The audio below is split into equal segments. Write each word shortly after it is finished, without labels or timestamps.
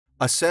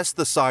Assess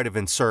the site of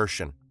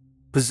insertion.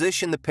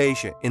 Position the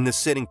patient in the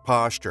sitting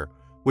posture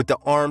with the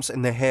arms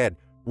and the head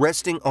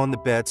resting on the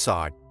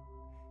bedside.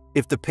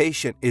 If the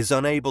patient is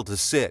unable to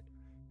sit,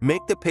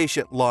 make the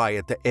patient lie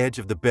at the edge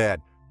of the bed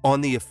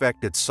on the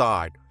affected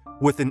side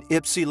with an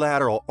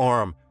ipsilateral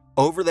arm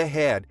over the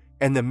head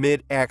and the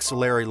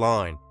mid-axillary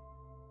line.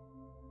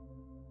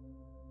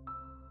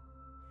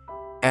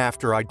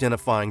 After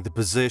identifying the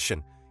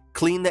position,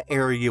 clean the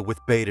area with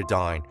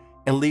betadine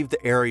and leave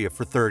the area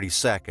for 30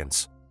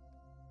 seconds.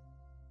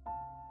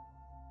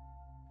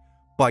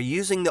 By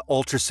using the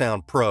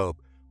ultrasound probe,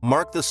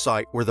 mark the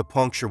site where the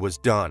puncture was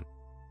done.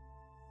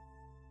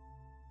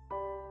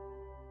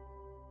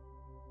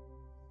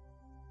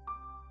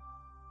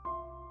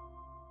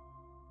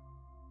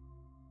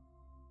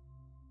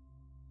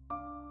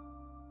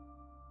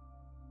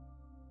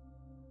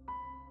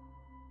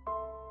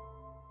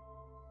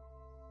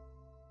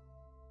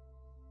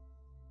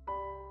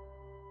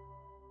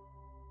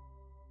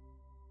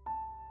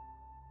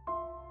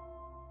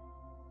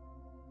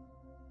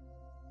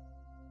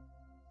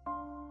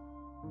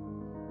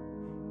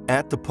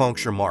 At the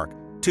puncture mark,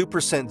 2%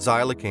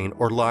 xylocaine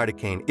or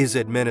lidocaine is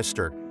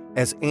administered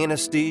as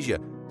anesthesia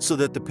so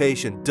that the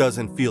patient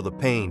doesn't feel the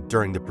pain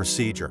during the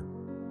procedure.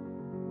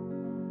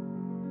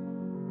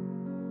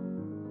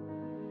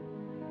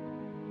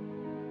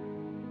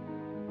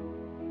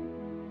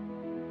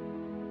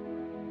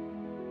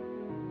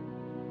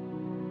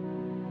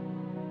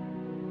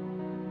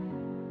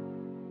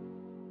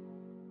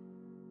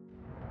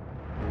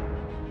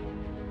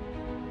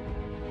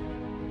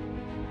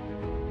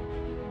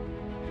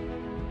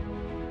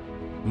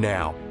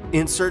 Now,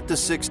 insert the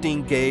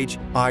 16-gauge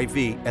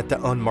IV at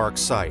the unmarked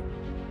site.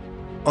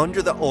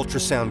 Under the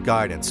ultrasound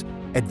guidance,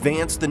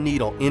 advance the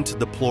needle into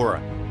the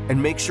pleura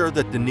and make sure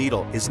that the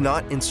needle is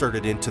not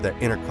inserted into the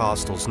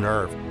intercostal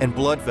nerve and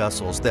blood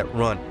vessels that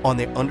run on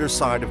the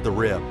underside of the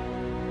rib.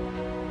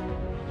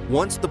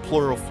 Once the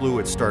pleural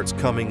fluid starts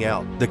coming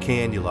out the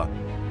cannula,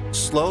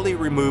 slowly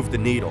remove the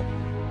needle.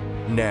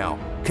 Now,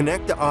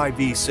 connect the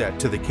IV set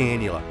to the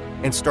cannula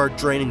and start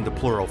draining the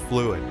pleural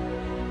fluid.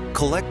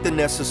 Collect the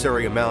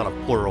necessary amount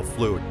of pleural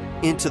fluid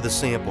into the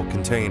sample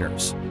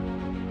containers.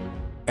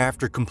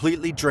 After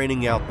completely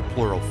draining out the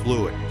pleural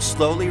fluid,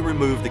 slowly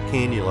remove the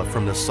cannula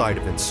from the site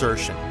of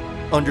insertion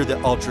under the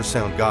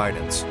ultrasound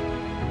guidance.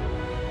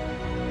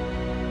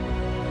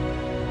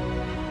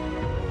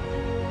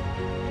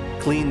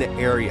 Clean the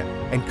area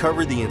and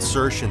cover the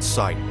insertion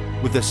site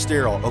with a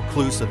sterile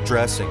occlusive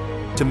dressing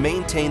to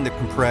maintain the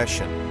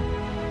compression.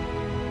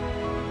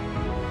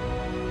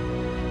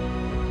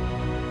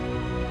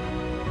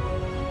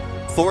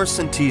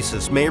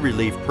 Thoracentesis may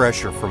relieve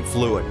pressure from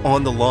fluid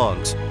on the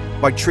lungs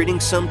by treating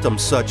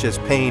symptoms such as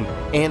pain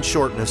and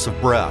shortness of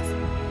breath.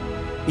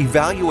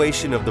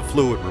 Evaluation of the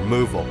fluid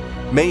removal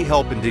may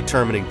help in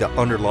determining the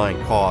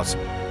underlying cause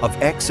of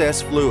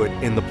excess fluid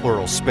in the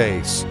pleural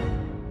space.